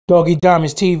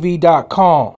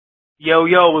DoggieDiamondsTV.com. Yo,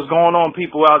 what's going on,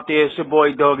 people out there? It's your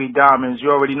boy, Doggie Diamonds. You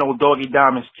already know Doggie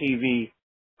Diamonds TV.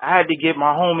 I had to get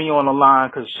my homie on the line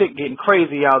because shit getting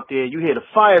crazy out there. You hear the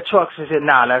fire trucks and shit.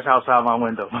 Nah, that's outside my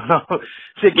window.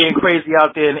 Shit getting crazy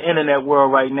out there in the internet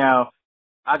world right now.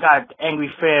 I got the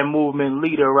Angry Fan Movement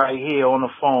leader right here on the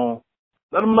phone.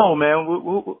 Let him know, man.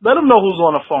 Let him know who's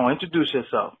on the phone. Introduce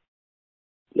yourself.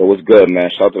 Yo, what's good, man?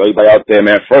 Shout out to everybody out there,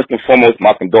 man. First and foremost,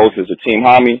 my condolences to Team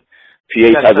Homie.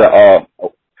 PH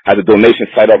has a donation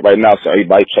site up right now, so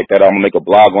everybody check that out. I'm gonna make a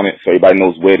blog on it so everybody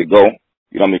knows where to go.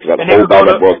 You know what I mean? Because I told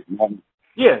about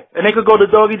yeah, and they could go to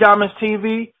Doggie Diamonds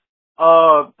TV.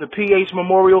 The PH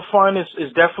Memorial Fund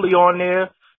is definitely on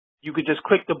there. You could just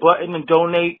click the button and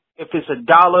donate. If it's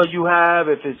 $1 you have,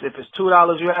 if it's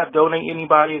 $2 you have, donate.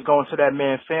 Anybody is going to that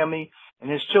man's family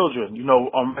and his children. You know,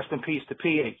 rest in peace to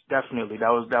PH. Definitely, that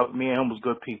was me and him was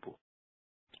good people.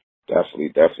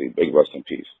 Definitely, big rest in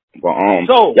peace. But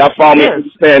so y'all follow me at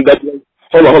Fan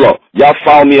Hold on. Y'all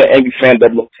follow me at Angry Fan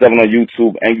 007 on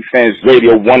YouTube, Angry Fans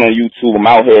Radio 1 on YouTube. I'm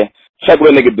out here. Check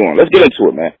what a nigga doing. Let's get into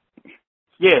it, man.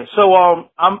 Yeah, so I'm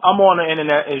on the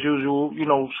internet as usual, you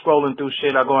know, scrolling through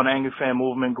shit. I go on the Angry Fan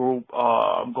Movement group,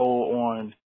 go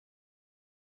on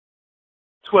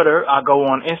Twitter, I go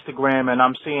on Instagram, and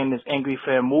I'm seeing this Angry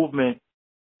Fan Movement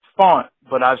font,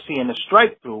 but I'm seeing the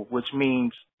strike through, which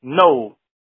means no.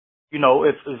 You know,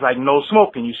 it's like no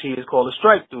smoking. You see, it's called a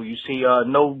strike through. You see,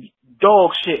 no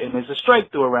dog shit, and there's a strike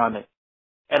through around it.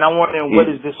 And I'm wondering, what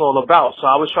is this all about? So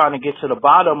I was trying to get to the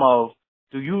bottom of,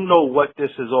 do you know what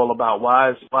this is all about?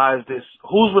 Why is this,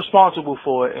 who's responsible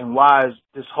for it, and why is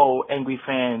this whole Angry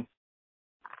Fan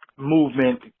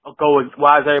movement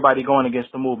why is everybody going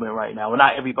against the movement right now? Well,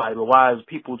 not everybody, but why is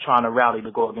people trying to rally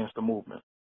to go against the movement?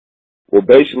 Well,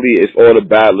 basically, it's all the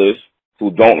battlers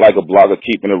who don't like a blogger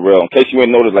keeping it real. In case you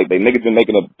ain't noticed, like, they niggas been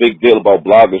making a big deal about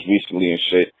bloggers recently and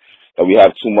shit, that we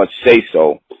have too much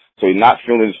say-so. So you're not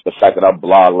feeling the fact that I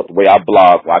blog, the way I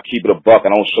blog, I keep it a buck, I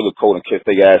don't sugarcoat and kiss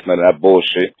their ass, none of that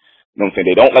bullshit. You know what I'm saying?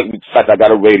 They don't like the fact I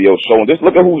got a radio show. And just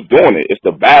look at who's doing it. It's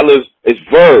the battlers. It's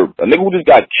Verb, a nigga who just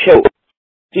got killed.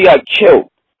 He got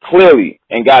killed, clearly,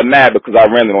 and got mad because I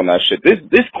ran it on that shit.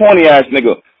 This corny-ass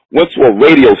nigga went to a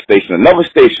radio station, another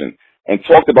station, and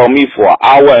talked about me for an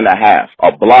hour and a half,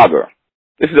 a blogger.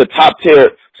 This is a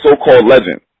top-tier so-called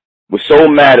legend. Was so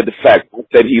mad at the fact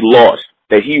that he lost,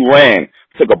 that he ran,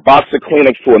 took a box of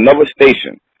Kleenex to another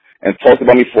station, and talked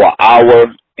about me for an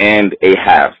hour and a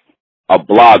half. A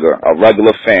blogger, a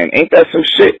regular fan. Ain't that some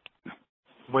shit?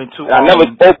 I never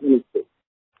spoke to this shit.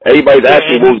 Everybody's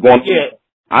asking what was going on. Yeah.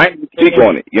 I ain't speak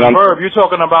on it. You know what I'm saying? You're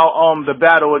talking about the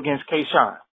battle against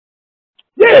K-Shine.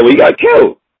 Yeah, well, he got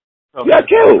killed. Okay. He got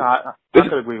killed. I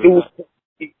could agree with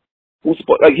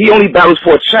that. Like, he only battles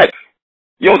for a check.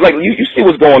 You know, like, you see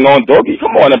what's going on, Doggie.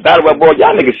 Come on, the battle rap boy.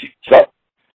 Y'all niggas suck.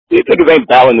 These niggas ain't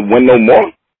battling to win no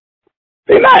more.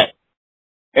 They not.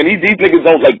 And these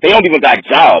niggas they don't even got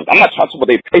jobs. I'm not trying to talk about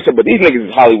their paycheck, but these niggas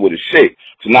is Hollywood as shit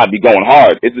to not be going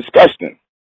hard. It's disgusting.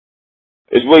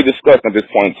 It's really disgusting at this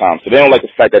point in time. So they don't like the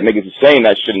fact that niggas are saying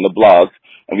that shit in the blogs,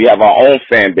 and we have our own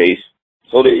fan base.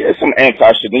 So there's some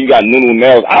anti-shit. Then you got Nunu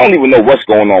Nellz. I don't even know what's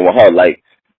going on with her. Like,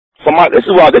 this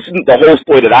is the whole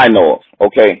story that I know of,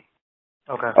 okay?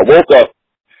 Okay. I woke up.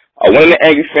 I went in the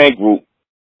Angry Fan group.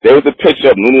 There was a picture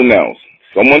of Nunu Nellz.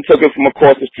 Someone took it from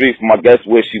across the street from, I guess,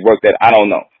 where she worked at. I don't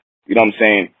know. You know what I'm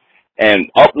saying?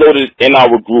 And uploaded it in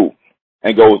our group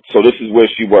and go, so this is where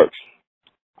she works.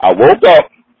 I woke up,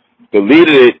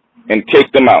 deleted it, and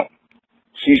kicked them out.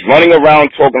 She's running around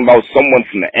talking about someone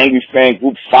from the Angry Fan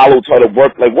group followed her to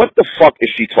work. Like, what the fuck is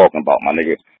she talking about, my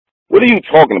nigga? What are you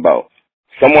talking about?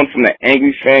 Someone from the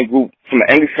Angry Fan group, from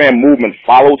the Angry Fan movement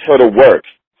followed her to work.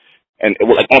 And it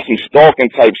was like on some stalking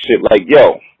type shit. Like,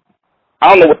 yo, I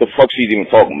don't know what the fuck she's even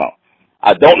talking about.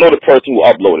 I don't know the person who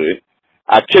uploaded it.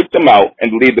 I kicked them out and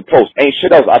deleted the post. Ain't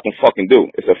shit else I can fucking do.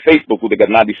 It's a Facebook group that got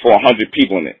 9,400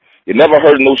 people in it. You never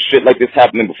heard of no shit like this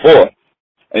happening before.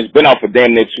 And it's been out for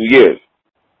damn near 2 years.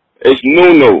 It's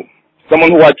Nunu,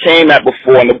 someone who I came at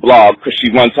before in the blog because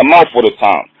she runs her mouth all the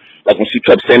time. Like when she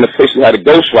kept saying the official had a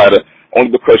ghostwriter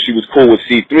only because she was cool with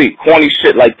C3. Corny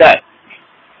shit like that.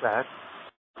 Right.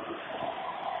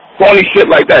 Corny shit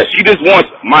like that. She just wants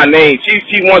my name.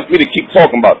 She wants me to keep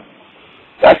talking about it.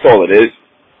 That's all it is.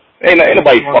 Ain't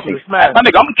nobody fucking. My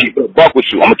nigga, I'm gonna keep it a buck with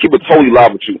you. I'm gonna keep it totally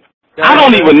live with you. I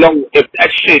don't even know if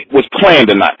that shit was planned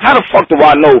or not. How the fuck do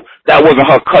I know that wasn't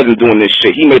her cousin doing this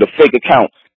shit? He made a fake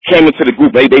account, came into the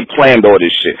group, they planned all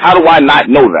this shit. How do I not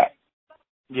know that?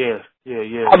 Yeah.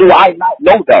 How do I not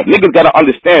know that? Niggas gotta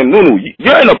understand, Nunu,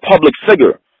 you're in a public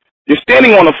figure. You're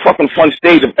standing on the fucking front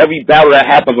stage of every battle that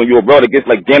happens when you're a brother that gets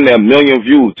like damn near 1 million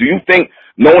views. Do you think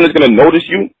no one is gonna notice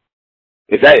you?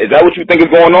 Is that what you think is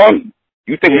going on?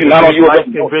 You think you're not on your light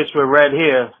skinned bitch with red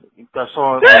hair? That's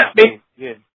on.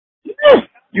 Yeah.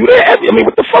 You there? I mean,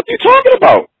 what the fuck are you talking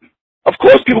about? Of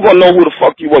course, people gonna know who the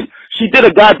fuck you was. She did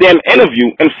a goddamn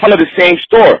interview in front of the same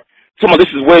store. Someone, this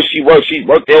is where she worked. She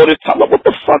worked there all this time. Like, what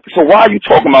the fuck? So why are you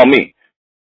talking about me?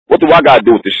 What do I gotta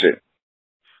do with this shit?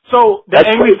 So the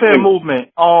Angry Fan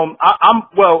movement.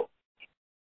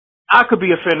 I could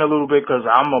be offended a little bit because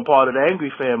I'm a part of the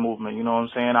Angry Fan movement. You know what I'm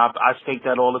saying? I state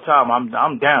that all the time.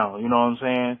 I'm down. You know what I'm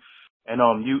saying?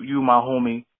 And you my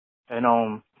homie. And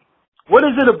what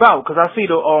is it about? Because I see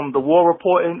the war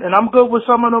report, and I'm good with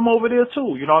some of them over there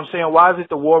too. You know what I'm saying? Why is it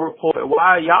the war report?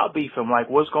 Why are y'all beefing? Like,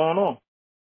 what's going on?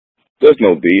 There's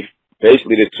no beef.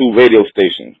 Basically, there's 2 radio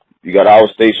stations. You got our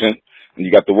station, and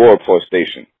you got the war report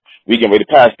station. We get ready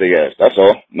to pass their ass. That's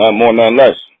all. Nothing more, nothing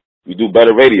less. We do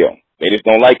better radio. They just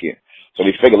don't like it. So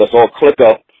they figure let's all click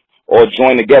up, all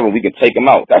join together, and we can take them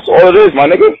out. That's all it is, my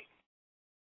nigga.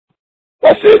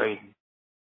 That's it.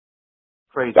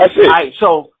 Crazy. That's it. All right,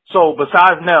 so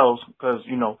besides Nellz, because,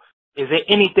 you know, is there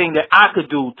anything that I could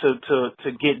do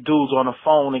to get dudes on the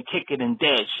phone and kick it and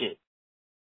dead shit?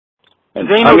 There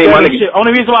ain't no dead and shit.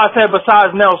 Only reason why I said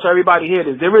besides Nellz, so everybody hear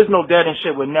this, there is no dead and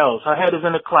shit with Nellz. Her head is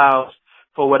in the clouds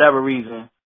for whatever reason.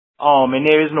 And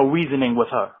there is no reasoning with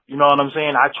her. You know what I'm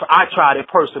saying? I tried it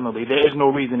personally. There is no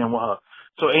reasoning with her.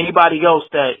 So anybody else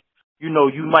that, you know,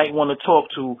 you might want to talk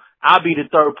to, I'll be the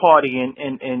third party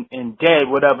and dead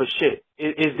whatever shit.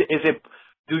 Is it,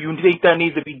 do you think that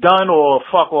needs to be done, or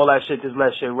fuck all that shit, just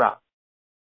let shit rock?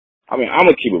 I mean, I'm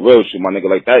gonna keep it real with you, my nigga.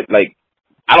 Like that, like,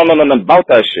 I don't know nothing about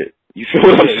that shit. You feel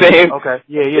what I'm saying? Okay.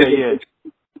 Yeah.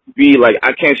 Be like,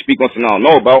 I can't speak on something I don't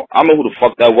know about. I don't know who the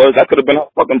fuck that was. That could have been her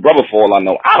fucking brother for all I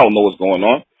know. I don't know what's going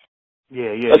on.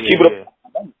 Let's keep it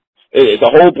up. It's a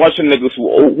whole bunch of niggas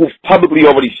who've publicly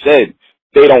already said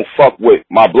they don't fuck with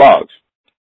my blogs.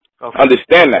 Okay.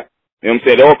 Understand that. You know what I'm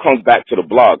saying? It all comes back to the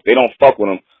blogs. They don't fuck with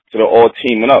them, so they're all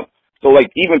teaming up. So,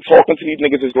 like, even talking to these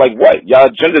niggas is like, what? Y'all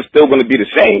agenda's still going to be the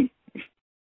same.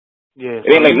 Yeah.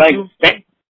 It ain't like nothing.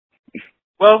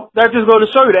 Well, that just goes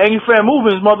to show you the Angry Fan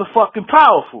movement is motherfucking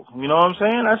powerful. You know what I'm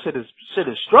saying? That shit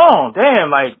is strong.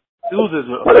 Damn, like, dudes is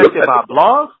affected by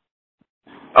blogs.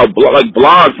 Like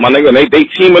blogs, my nigga, they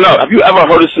teaming up. Have you ever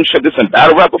heard of some shit that's in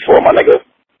battle rap before, my nigga?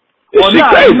 Well,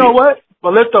 nah, you know what?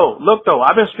 But look though,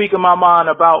 I've been speaking my mind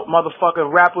about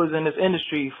motherfucking rappers in this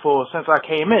industry since I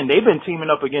came in. They've been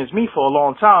teaming up against me for a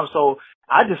long time, so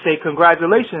I just say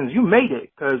congratulations, you made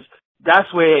it, because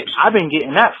that's where I've been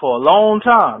getting that for a long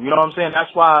time. You know what I'm saying? That's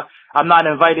why I'm not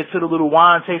invited to the little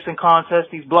wine tasting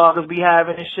contest these bloggers be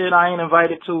having and shit. I ain't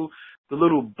invited to the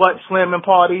little butt slamming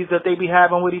parties that they be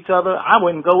having with each other. I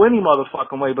wouldn't go any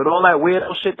motherfucking way. But all that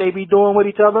weirdo shit they be doing with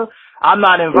each other, I'm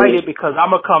not invited because I'm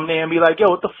going to come there and be like, yo,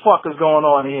 what the fuck is going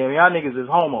on here? Y'all niggas is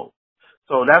homo.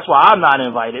 So that's why I'm not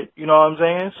invited. You know what I'm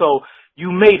saying? So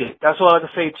you made it. That's all I can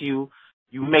say to you.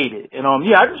 You made it. And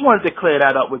yeah, I just wanted to clear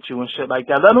that up with you and shit like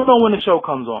that. Let them know when the show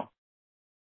comes on.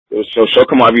 The show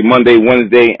come on every Monday,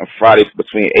 Wednesday, and Friday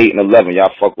between 8 and 11.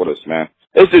 Y'all fuck with us, man.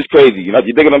 It's just crazy. You know,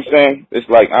 you dig what I'm saying? It's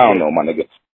like, I don't know, my nigga.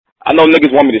 I know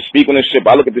niggas want me to speak on this shit,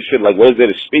 but I look at this shit like, what is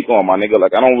there to speak on, my nigga?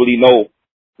 Like, I don't really know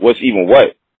what's even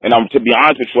what. And to be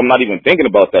honest with you, I'm not even thinking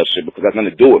about that shit because that's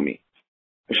nothing to do with me.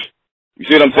 You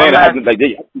see what I'm saying?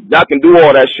 Y'all can do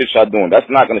all that shit y'all doing. That's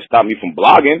not going to stop me from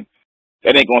blogging.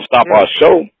 That ain't going to stop our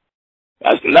show.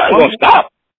 That's not going to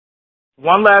stop.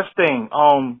 One last thing.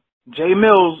 Jay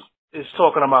Mills is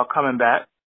talking about coming back,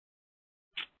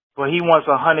 but he wants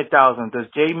 $100,000. Does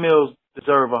Jay Mills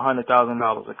deserve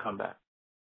 $100,000 to come back?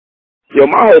 Yo,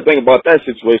 my whole thing about that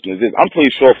situation is this. I'm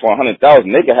pretty sure for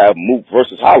 $100,000 they could have Mook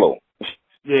versus Hollow.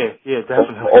 Yeah,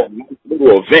 definitely. Or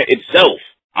the event itself.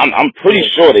 I'm pretty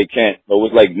sure they can't. So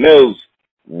it's like, Mills,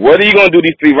 what are you gonna do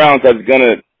these 3 rounds that's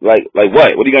gonna like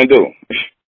what? What are you gonna do?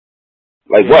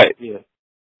 What? Yeah.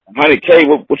 100K,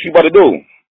 what you about to do?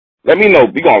 Let me know.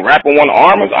 We gonna rap on one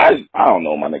arm? I don't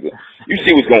know, my nigga. You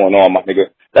see what's going on, my nigga.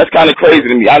 That's kind of crazy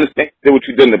to me. I understand what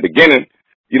you did in the beginning,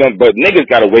 you know, but niggas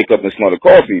gotta wake up and smell the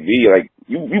coffee, B. Like,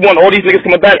 you want all these niggas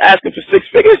coming back asking for 6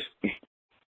 figures?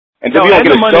 And then we don't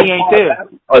get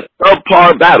a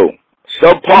subpar battle.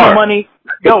 Subpar. And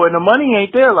the money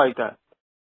ain't there like that.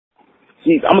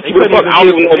 Jeez, I'm gonna keep it up. I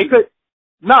don't even know.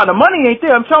 Nah, the money ain't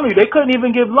there. I'm telling you, they couldn't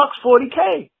even give Lux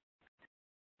 $40K.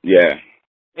 Yeah.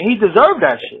 And he deserved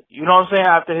that shit. You know what I'm saying?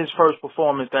 After his first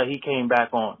performance that he came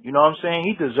back on. You know what I'm saying?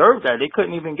 He deserved that. They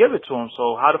couldn't even give it to him.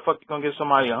 So how the fuck you gonna give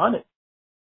somebody 100?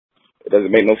 It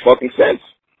doesn't make no fucking sense.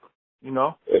 You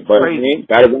know, But I mean,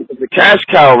 battles is a cash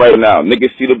cow right now.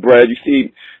 Niggas see the bread. You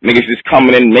see niggas just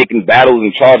coming in, making battles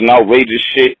and charging outrageous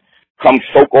shit. Come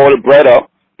soak all the bread up.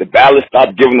 The battles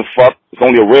stop giving a fuck. It's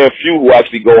only a rare few who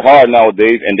actually go hard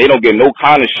nowadays, and they don't get no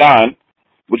kind of shine,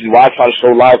 which is why I try to show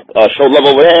love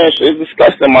over there. It's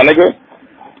disgusting, my nigga.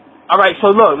 All right, so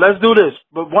look, let's do this.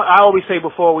 But I always say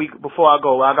before I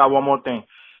go, I got one more thing.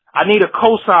 I need a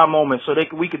cosign moment so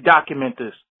we could document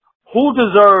this. Who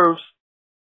deserves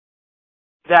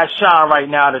that shine right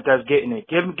now that's getting it?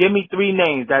 Give me 3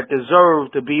 names that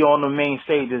deserve to be on the main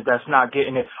stages that's not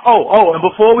getting it. Oh, and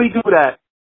before we do that,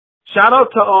 shout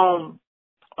out to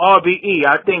RBE.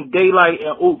 I think Daylight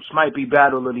and Oops might be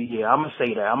battle of the year. I'm gonna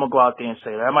say that. I'm gonna go out there and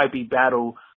say that. That might be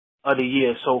battle of the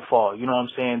year so far. You know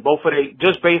what I'm saying?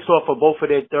 Just based off of both of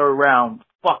their third round,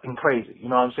 fucking crazy. You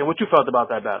know what I'm saying? What you felt about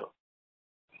that battle?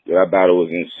 Yeah, that battle was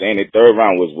insane. The third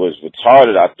round was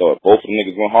retarded, I thought. Both of the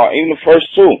niggas went hard. Even the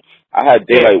first 2. I had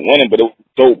Daylight winning, but it was a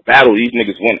dope battle. These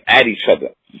niggas went at each other.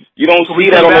 You don't see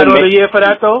that on the battle of the year for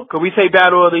that, though? Could we say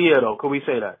battle of the year, though? Could we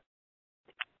say that?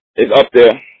 It's up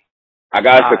there. I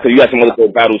gotta say, because you had some other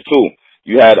dope battles, too.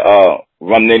 You had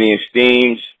Rum Nitty and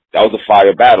Steams. That was a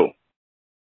fire battle.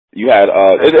 You had,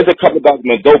 there's a couple guys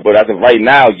that dope, but as of right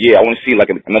now, yeah, I want to see like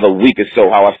another week or so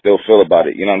how I still feel about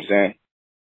it. You know what I'm saying?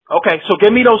 Okay, so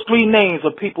give me those 3 names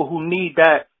of people who need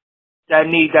that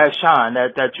shine,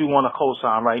 that you want to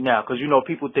co-sign right now. Because, you know,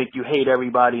 people think you hate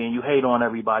everybody and you hate on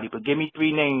everybody. But give me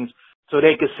 3 names so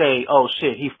they could say, oh,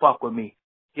 shit, he fuck with me.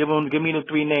 Give me the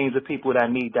 3 names of people that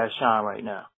need that shine right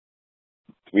now.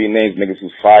 3 names, niggas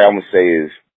who's fire, I'm going to say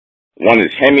is, one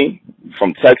is Hemi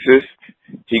from Texas.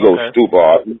 He goes stupid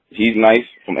hard. He's nice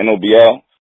from NOBL.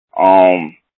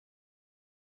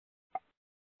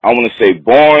 I want to say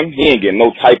Born. He ain't getting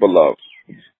no type of love.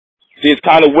 See, it's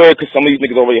kind of weird because some of these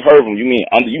niggas already heard of him. You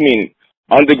mean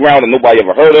underground that nobody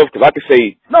ever heard of? Because I could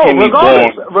say no,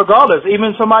 regardless,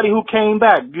 even somebody who came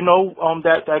back, you know,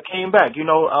 that came back, you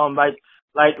know,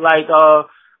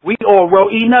 we all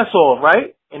wrote E. Nessor,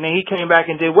 right? And then he came back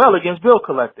and did well against Bill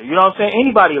Collector. You know what I'm saying?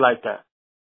 Anybody like that?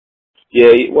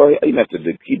 Yeah,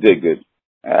 he did good.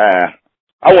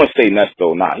 I wouldn't say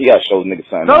Nesto. Nah, he got to show niggas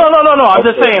something. No. I'm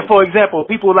just saying, for example,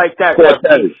 people like that.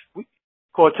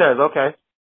 Cortez, okay.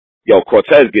 Yo,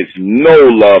 Cortez gets no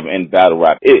love in battle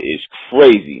rap. It is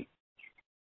crazy.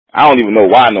 I don't even know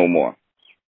why no more.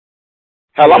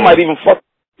 Hell, I might even fuck.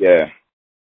 Yeah.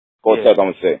 Cortez, I'm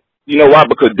going to say. You know why?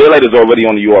 Because Daylight is already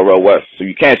on the URL West, so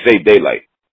you can't say Daylight.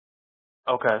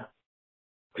 Okay.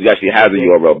 Because he actually has a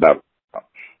URL battle.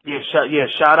 Yeah,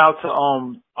 shout out to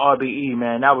RBE,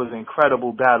 man. That was an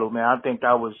incredible battle, man. I think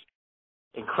that was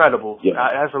incredible. Yeah.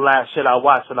 That's the last shit I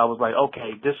watched, and I was like,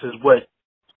 okay, this is what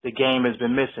the game has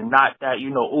been missing. Not that, you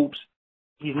know, Oops,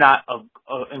 he's not a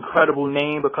incredible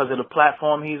name because of the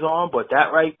platform he's on, but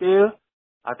that right there,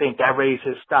 I think that raised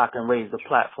his stock and raised the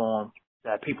platform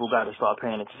that people got to start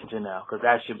paying attention now, because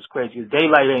that shit was crazy.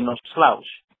 Daylight ain't no slouch.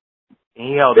 And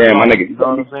he held my nigga. You know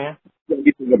what I'm saying?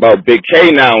 You think about Big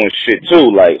K now and shit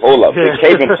too. Like, hold up, Big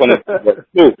K been playing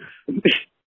too.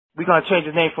 We gonna change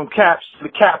his name from Caps to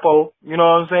Capo. You know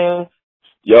what I'm saying?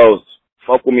 Yo,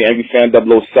 fuck with me, Angry Fan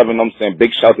 007. I'm saying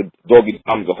big shout to Doggie,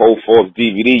 the whole Forbes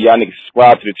DVD. Y'all niggas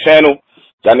subscribe to the channel.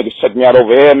 Y'all niggas check me out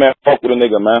over here, man. Fuck with a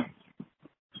nigga, man.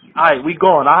 All right, we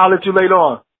going. I'll holler at you later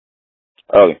on.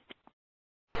 Okay.